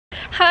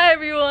Hi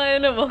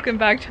everyone, welcome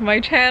back to my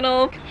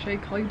channel. Should I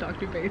call you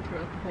Dr. Bay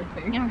throughout the whole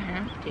thing? You don't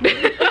have to.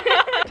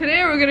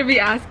 Today we're gonna be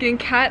asking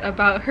Kat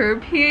about her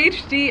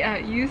PhD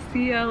at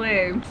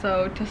UCLA.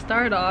 So to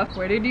start off,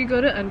 where did you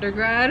go to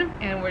undergrad,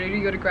 and where did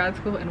you go to grad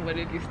school, and what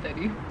did you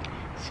study?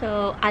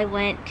 So I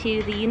went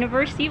to the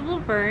University of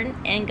Laverne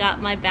and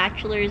got my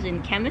bachelor's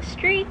in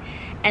chemistry,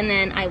 and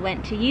then I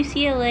went to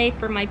UCLA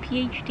for my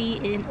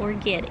PhD in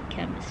organic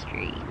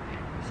chemistry.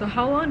 So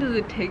how long does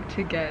it take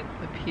to get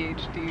a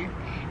PhD?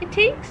 It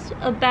takes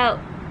about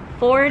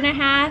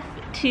 4.5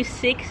 to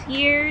 6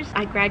 years.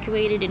 I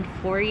graduated in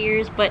 4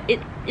 years, but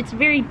it's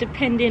very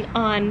dependent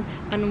on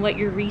what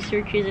your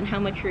research is and how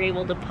much you're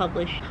able to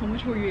publish. How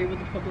much were you able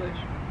to publish?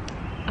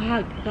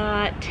 I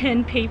got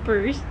 10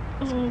 papers.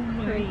 Oh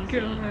my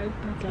god,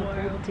 that's Double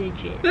wild.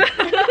 digit.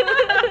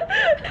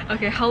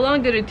 Okay, how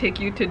long did it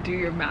take you to do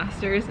your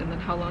master's, and then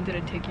how long did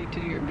it take you to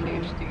do your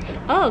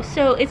PhD? Oh,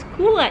 so it's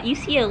cool at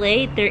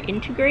UCLA, they're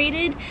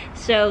integrated.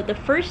 So the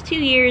first 2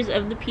 years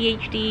of the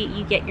PhD,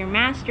 you get your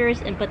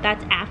master's, but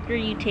that's after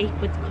you take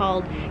what's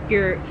called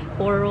your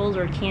orals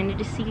or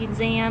candidacy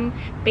exam.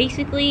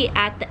 Basically,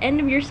 at the end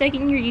of your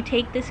second year, you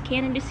take this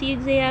candidacy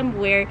exam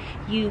where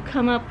you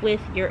come up with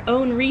your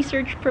own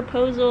research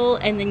proposal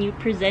and then you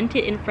present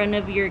it in front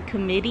of your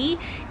committee,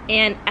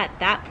 and at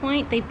that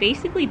point they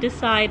basically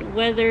decide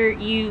whether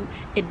you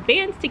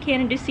advance to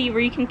candidacy where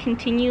you can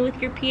continue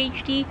with your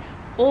PhD,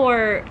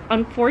 or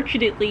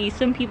unfortunately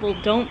some people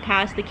don't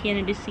pass the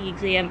candidacy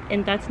exam,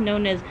 and that's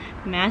known as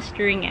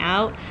mastering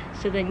out,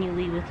 so then you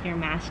leave with your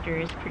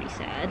master's. Pretty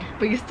sad.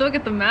 But you still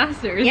get the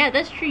master's. Yeah,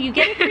 that's true, you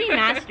get a free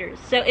master's.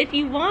 So if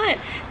you want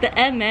the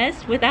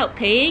MS without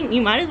paying,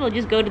 you might as well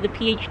just go to the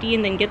PhD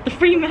and then get the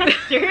free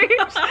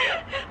master's.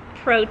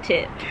 Pro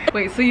tip.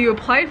 Wait, so you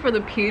applied for the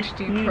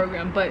PhD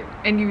program,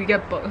 and you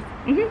get both?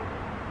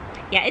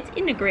 Yeah, it's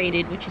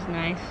integrated, which is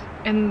nice.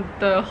 And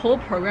the whole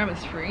program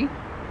is free?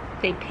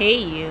 They pay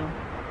you.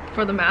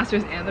 For the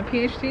master's and the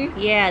PhD?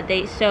 Yeah,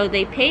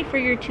 they pay for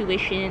your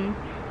tuition,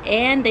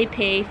 and they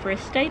pay for a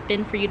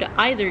stipend for you to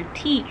either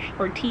teach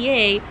or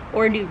TA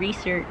or do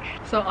research.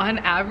 So on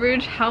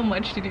average, how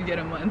much did you get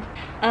a month?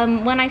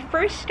 When I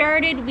first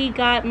started, we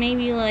got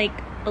maybe like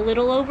a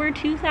little over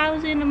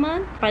 $2,000 a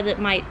month. By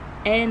my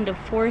end of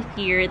fourth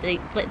year, they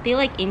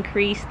like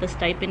increase the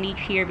stipend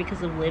each year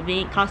because of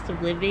cost of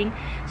living.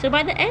 So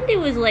by the end it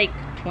was like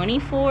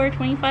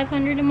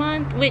 $2,500 a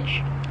month,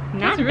 which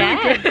not really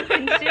bad good.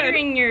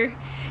 considering you're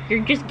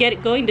just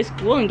going to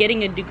school and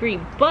getting a degree.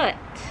 But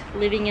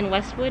living in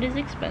Westwood is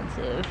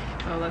expensive.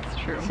 Oh, that's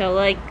true. So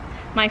like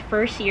my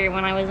first year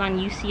when I was on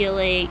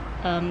UCLA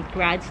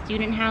grad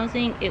student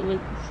housing, it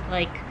was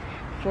like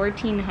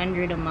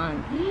 $1,400 a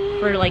month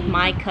for like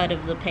my cut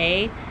of the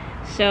pay.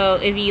 So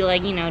if you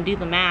do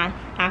the math,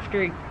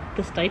 after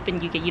the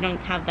stipend you get, you don't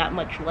have that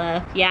much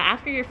left. Yeah,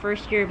 after your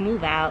first year,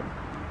 move out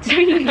so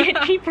you can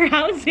get cheaper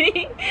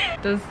housing.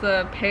 Does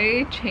the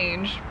pay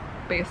change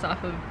based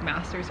off of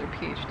master's or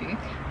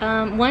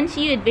PhD? Once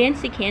you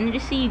advance to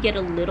candidacy, you get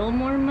a little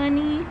more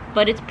money,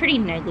 but it's pretty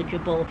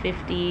negligible,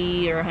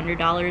 $50 or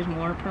 $100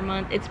 more per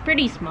month. It's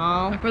pretty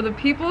small. For the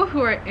people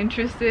who are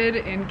interested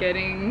in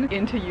getting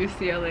into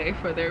UCLA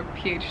for their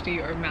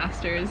PhD or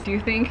master's, do you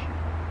think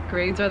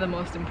grades are the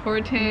most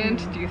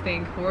important? Do you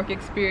think work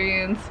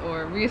experience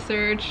or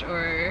research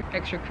or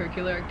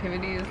extracurricular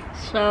activities?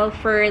 So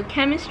for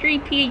chemistry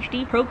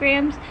PhD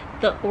programs,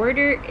 the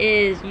order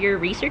is your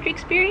research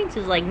experience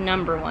is like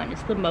 #1.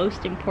 It's the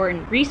most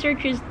important.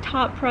 Research is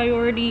top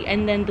priority,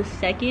 and then the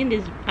second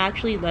is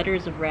actually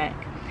letters of rec.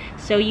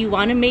 So you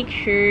want to make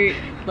sure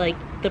like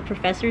the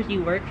professors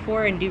you work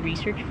for and do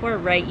research for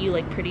write you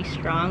like pretty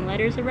strong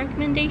letters of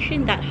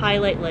recommendation that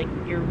highlight like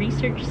your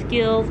research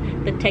skills,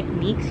 the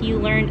techniques you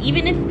learned.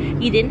 Even if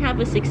you didn't have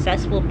a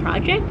successful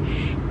project,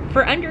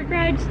 for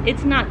undergrads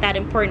it's not that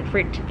important for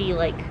it to be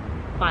like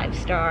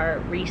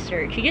 5-star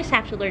research. You just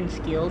have to learn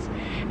skills.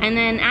 And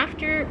then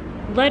after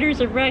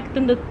letters of rec,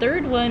 then the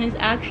third one is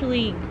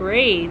actually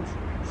grades.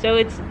 So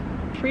it's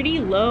pretty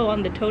low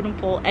on the totem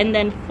pole, and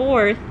then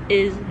fourth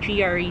is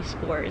GRE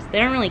scores. They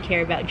don't really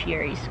care about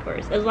GRE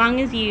scores as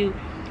long as you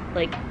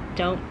like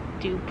don't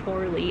do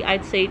poorly.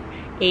 I'd say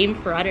aim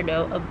for, I don't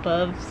know,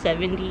 above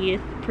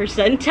 70th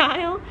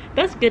percentile.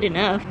 That's good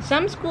enough.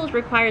 Some schools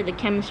require the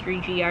chemistry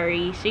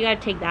GRE, so you gotta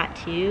take that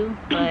too,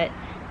 but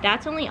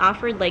that's only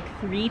offered like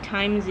 3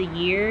 times a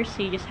year,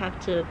 so you just have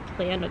to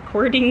plan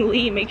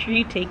accordingly. Make sure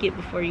you take it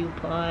before you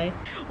apply.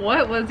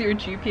 What was your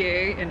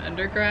GPA in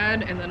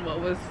undergrad, and then what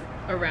was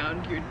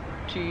around your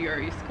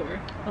GRE score?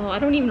 Oh, I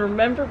don't even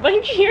remember my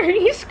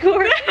GRE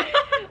score.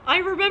 I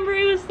remember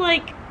it was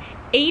like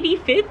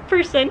 85th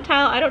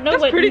percentile. I don't know.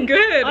 That's pretty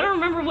good. I don't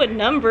remember what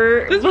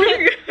number. That's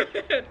pretty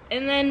good.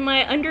 And then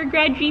my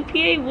undergrad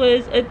GPA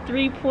was a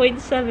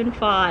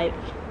 3.75.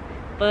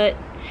 But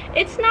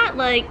it's not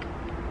like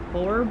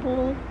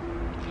horrible.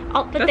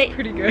 But that's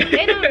pretty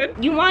good.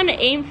 You want to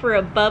aim for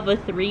above a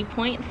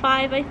 3.5,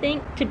 I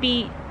think, to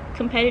be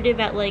competitive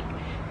at like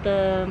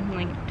the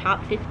like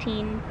top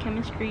 15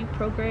 chemistry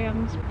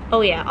programs.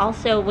 Oh yeah,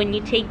 also when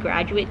you take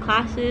graduate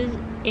classes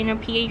in a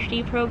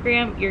PhD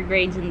program, your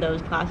grades in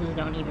those classes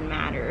don't even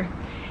matter.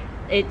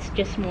 It's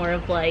just more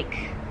of like,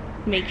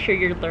 make sure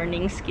you're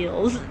learning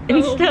skills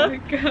and stuff. Oh my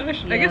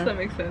gosh, Yeah. I guess that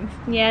makes sense.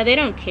 Yeah, they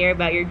don't care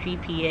about your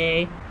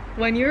GPA.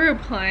 When you were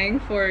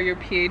applying for your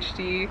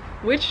PhD,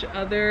 which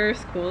other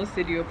schools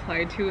did you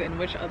apply to and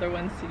which other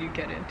ones did you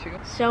get into?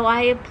 So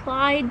I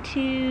applied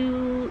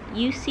to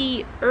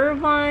UC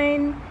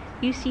Irvine,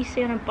 UC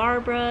Santa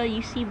Barbara,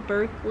 UC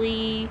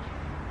Berkeley,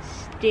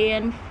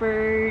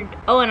 Stanford.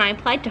 Oh, and I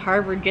applied to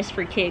Harvard just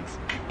for kicks.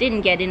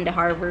 Didn't get into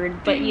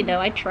Harvard, but you know,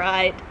 I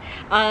tried.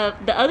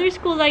 The other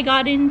schools I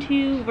got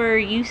into were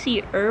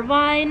UC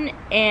Irvine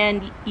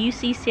and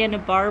UC Santa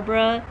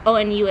Barbara. Oh,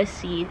 and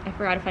USC. I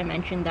forgot if I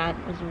mentioned that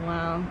as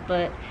well.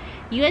 But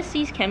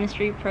USC's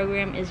chemistry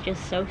program is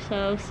just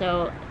so-so,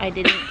 so I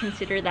didn't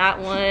consider that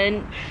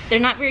one. They're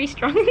not very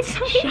strong in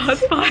science.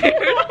 Shots fired.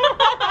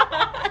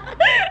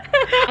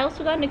 I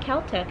also got into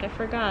Caltech. I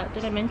forgot.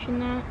 Did I mention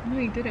that? No,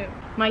 you didn't.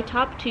 My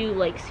top two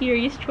like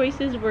serious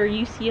choices were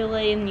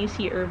UCLA and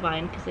UC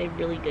Irvine because they have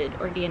really good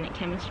organic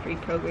chemistry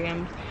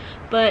programs.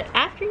 But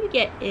after you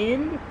get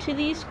into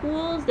these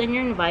schools, then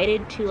you're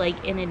invited to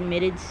like an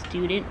admitted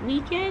student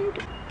weekend.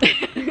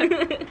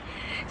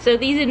 So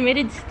these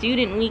admitted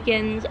student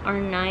weekends are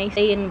nice.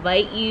 They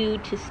invite you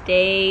to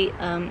stay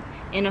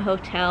in a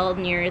hotel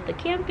near the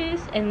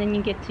campus, and then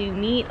you get to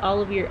meet all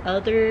of your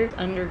other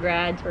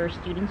undergrads or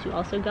students who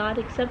also got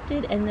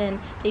accepted, and then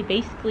they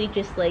basically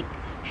just like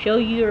show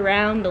you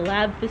around the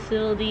lab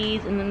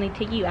facilities, and then they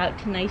take you out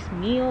to nice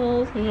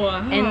meals.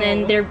 Wow. And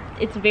then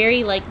it's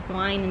very like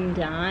wine and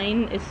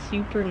dine. It's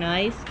super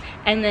nice.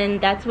 And then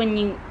that's when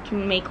you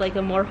can make like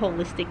a more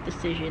holistic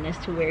decision as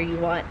to where you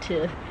want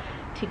to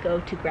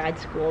go to grad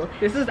school.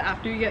 This is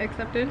after you get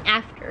accepted?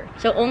 After.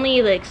 So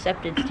only the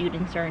accepted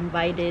students are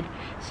invited.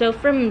 So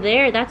from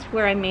there, that's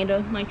where I made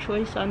my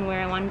choice on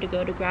where I wanted to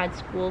go to grad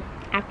school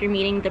after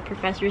meeting the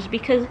professors,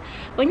 because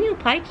when you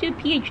apply to a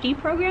PhD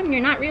program,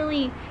 you're not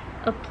really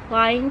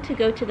applying to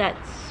go to that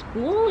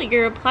school,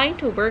 you're applying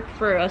to work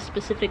for a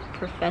specific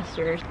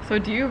professor. So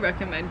do you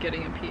recommend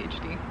getting a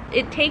PhD?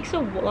 It takes a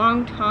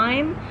long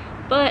time,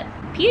 but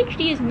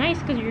PhD is nice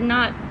because you're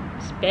not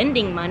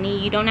spending money.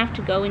 You don't have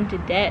to go into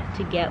debt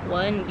to get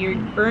one. You're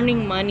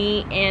earning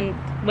money, and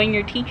when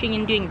you're teaching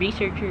and doing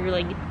research, you're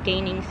like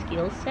gaining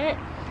skill set.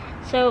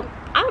 So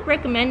I would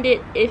recommend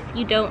it if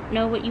you don't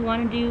know what you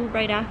want to do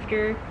right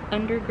after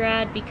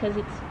undergrad, because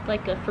it's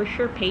like a for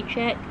sure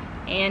paycheck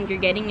and you're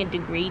getting a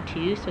degree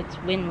too, so it's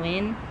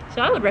win-win.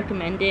 So I would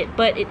recommend it,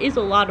 but it is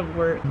a lot of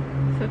work.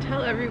 So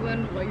tell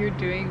everyone what you're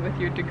doing with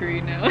your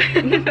degree now.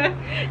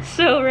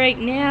 So right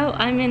now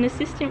I'm an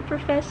assistant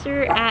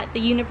professor at the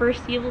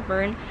University of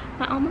Laverne,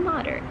 my alma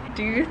mater.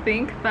 Do you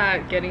think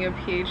that getting a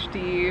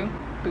PhD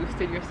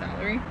boosted your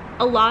salary?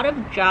 A lot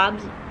of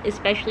jobs,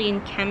 especially in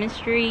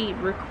chemistry,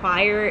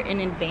 require an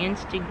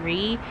advanced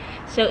degree.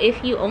 So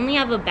if you only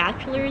have a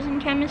bachelor's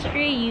in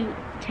chemistry, you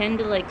tend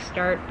to like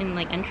start in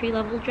like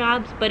entry-level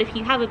jobs. But if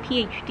you have a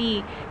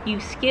PhD,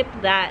 you skip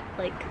that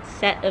like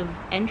set of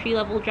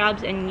entry-level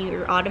jobs and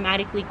you're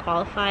automatically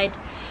qualified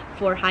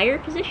for higher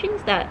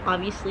positions that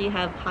obviously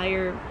have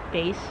higher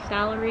base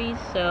salaries.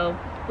 So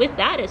with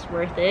that, it's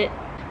worth it.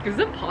 Is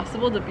it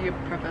possible to be a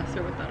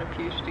professor without a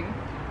PhD?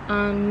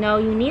 No,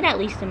 you need at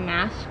least a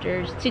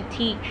master's to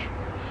teach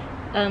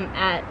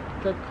at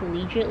the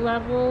collegiate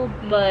level,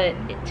 but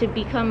to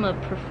become a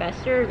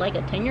professor, like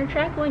a tenure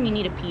track one, you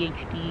need a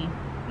PhD.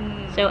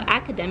 So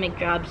academic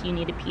jobs, you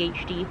need a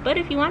PhD. But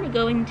if you want to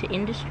go into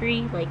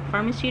industry, like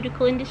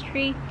pharmaceutical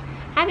industry,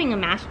 having a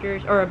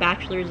master's or a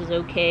bachelor's is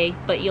okay,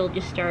 but you'll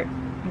just start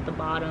at the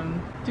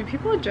bottom. Do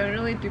people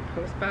generally do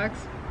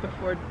postbacks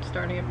before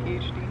starting a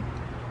PhD?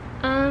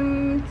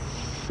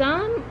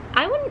 Some,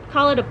 I wouldn't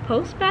call it a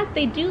postbac.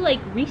 They do like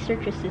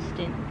research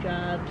assistant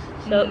jobs.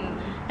 So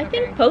I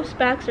think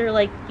postbacs are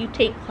like you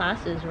take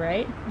classes,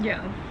 right?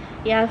 Yeah.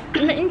 Yeah,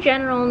 in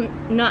general,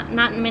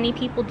 not many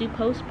people do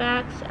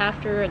postbacs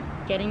after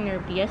getting their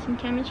BS in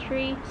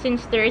chemistry,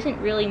 since there isn't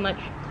really much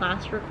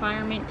class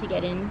requirement to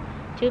get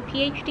into a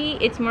PhD.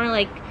 It's more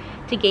like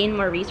to gain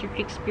more research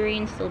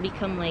experience, they'll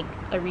become like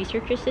a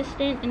research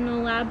assistant in the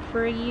lab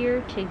for a year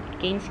to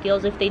gain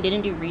skills if they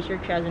didn't do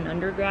research as an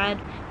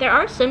undergrad. There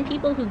are some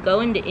people who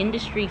go into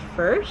industry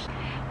first,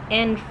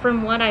 and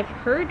from what I've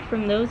heard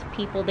from those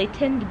people, they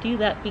tend to do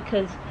that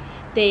because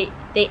they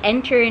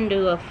enter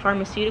into a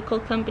pharmaceutical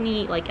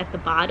company like at the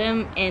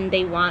bottom, and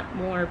they want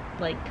more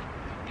like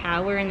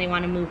power, and they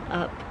want to move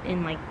up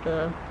in like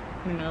the,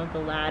 you know, the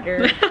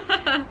ladder.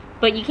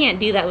 But you can't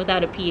do that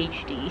without a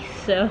PhD.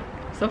 So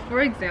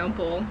for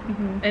example,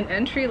 an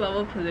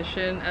entry-level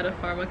position at a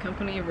pharma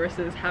company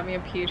versus having a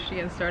PhD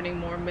and starting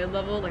more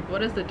mid-level, like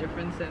what is the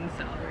difference in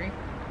salary?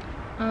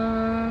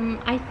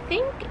 I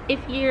think if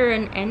you're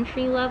an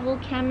entry-level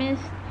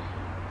chemist,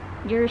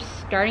 your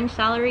starting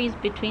salary is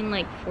between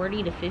like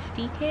 40 to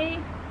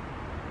 50K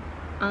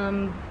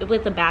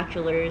with a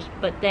bachelor's.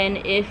 But then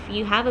if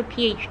you have a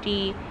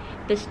PhD,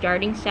 the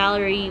starting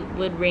salary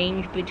would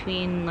range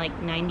between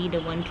like 90 to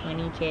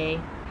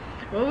 120K.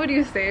 What would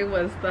you say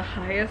was the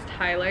highest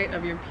highlight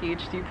of your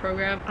PhD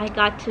program? I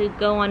got to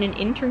go on an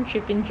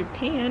internship in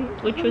Japan,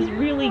 which was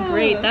really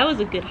great. That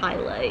was a good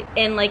highlight.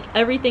 And like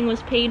everything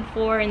was paid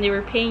for, and they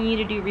were paying you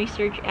to do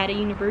research at a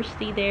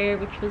university there,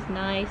 which was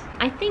nice.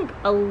 I think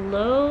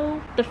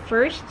the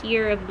first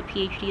year of the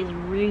PhD is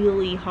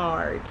really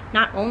hard.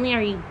 Not only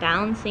are you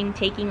balancing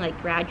taking like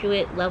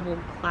graduate level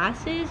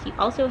classes, you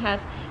also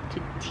have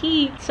to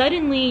teach.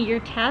 Suddenly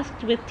you're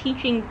tasked with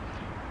teaching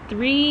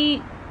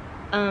 3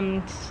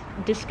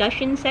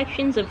 discussion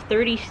sections of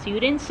 30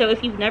 students. So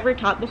if you've never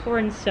taught before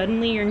and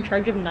suddenly you're in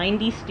charge of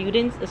 90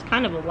 students, it's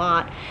kind of a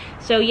lot.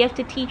 So you have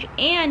to teach,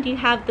 and you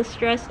have the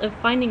stress of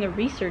finding a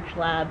research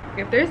lab.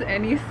 If there's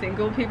any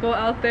single people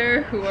out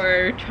there who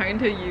are trying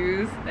to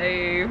use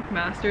a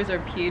master's or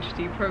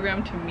PhD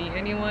program to meet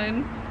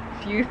anyone,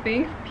 do you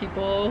think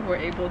people were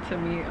able to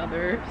meet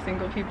other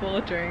single people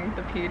during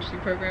the PhD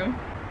program?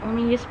 Let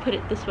me just put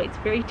it this way, it's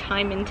very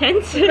time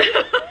intensive.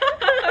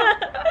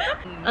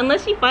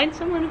 Unless you find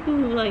someone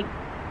who like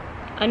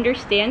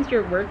understands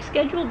your work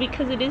schedule,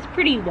 because it is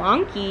pretty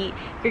wonky.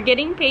 You're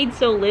getting paid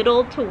so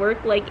little to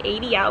work like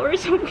 80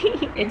 hours a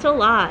week. It's a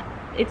lot.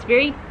 It's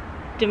very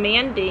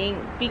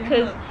demanding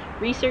because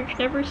research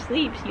never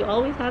sleeps. You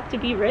always have to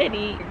be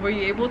ready. Were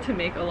you able to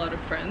make a lot of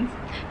friends?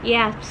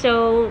 Yeah,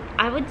 so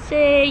I would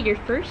say your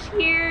first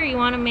year you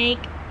want to make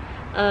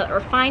or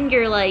find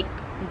your like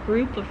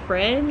group of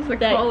friends. Like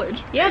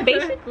college. Yeah,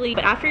 basically.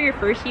 But after your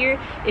first year,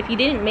 if you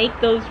didn't make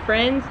those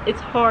friends, it's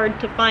hard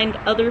to find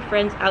other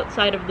friends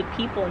outside of the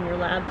people in your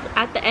lab.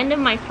 At the end of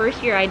my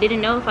first year, I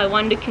didn't know if I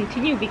wanted to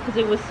continue because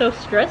it was so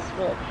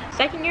stressful.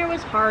 Second year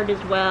was hard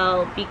as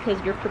well because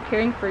you're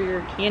preparing for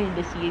your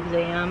candidacy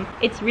exam.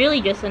 It's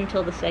really just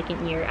until the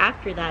second year.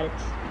 After that,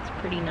 it's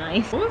pretty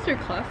nice. What was your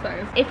class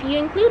size? If you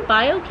include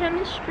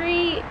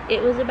biochemistry,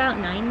 it was about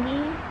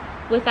 90.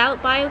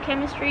 Without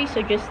biochemistry,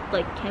 so just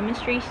like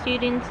chemistry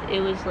students, it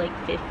was like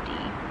 50.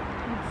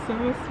 It's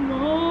so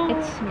small.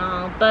 It's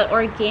small, but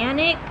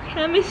organic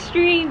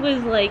chemistry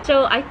was like,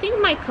 so I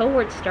think my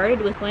cohort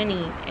started with 20,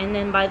 and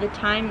then by the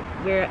time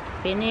we're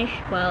at finish,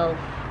 12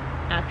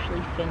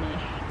 actually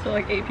finished. So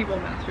like 8 people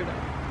mastered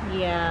it.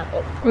 Yeah.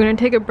 We're gonna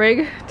take a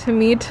break to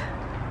meet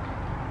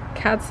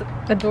Kat's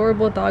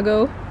adorable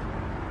doggo.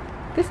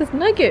 This is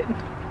Nugget.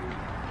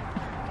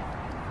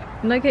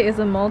 Nugget is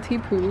a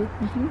Maltipoo.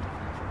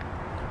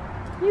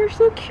 You're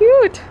so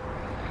cute.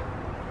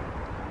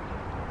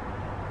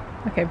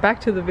 Okay,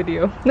 back to the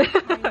video.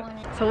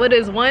 So what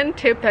is one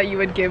tip that you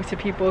would give to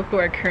people who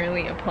are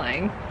currently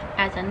applying?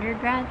 As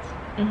undergrads?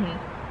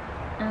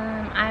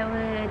 I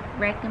would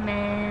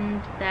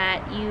recommend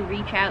that you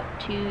reach out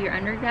to your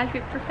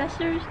undergraduate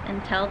professors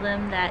and tell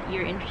them that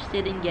you're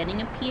interested in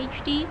getting a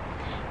PhD,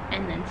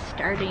 and then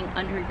starting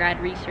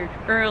undergrad research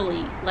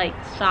early, like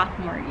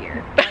sophomore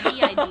year. That'd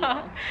be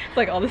ideal. It's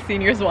like all the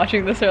seniors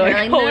watching this are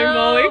like, holy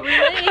moly.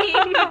 Really?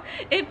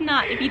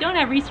 If you don't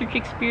have research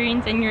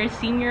experience and you're a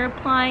senior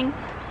applying,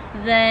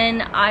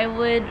 then I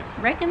would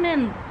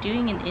recommend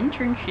doing an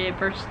internship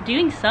or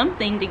doing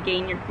something to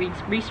gain your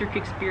research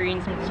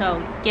experience.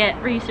 So get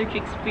research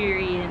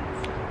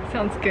experience.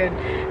 Sounds good.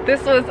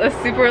 This was a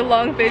super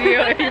long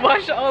video. If you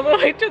watched all the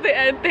way to the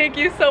end, thank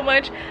you so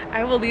much.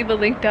 I will leave a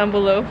link down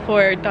below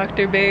for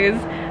Dr. Bae's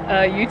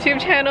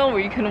YouTube channel where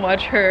you can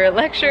watch her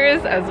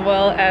lectures as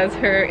well as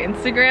her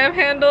Instagram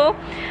handle.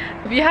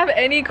 If you have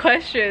any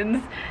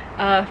questions,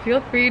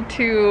 feel free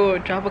to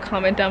drop a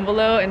comment down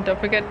below, and don't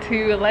forget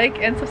to like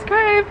and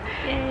subscribe.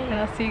 Yay. And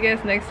I'll see you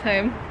guys next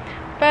time.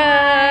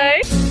 Bye!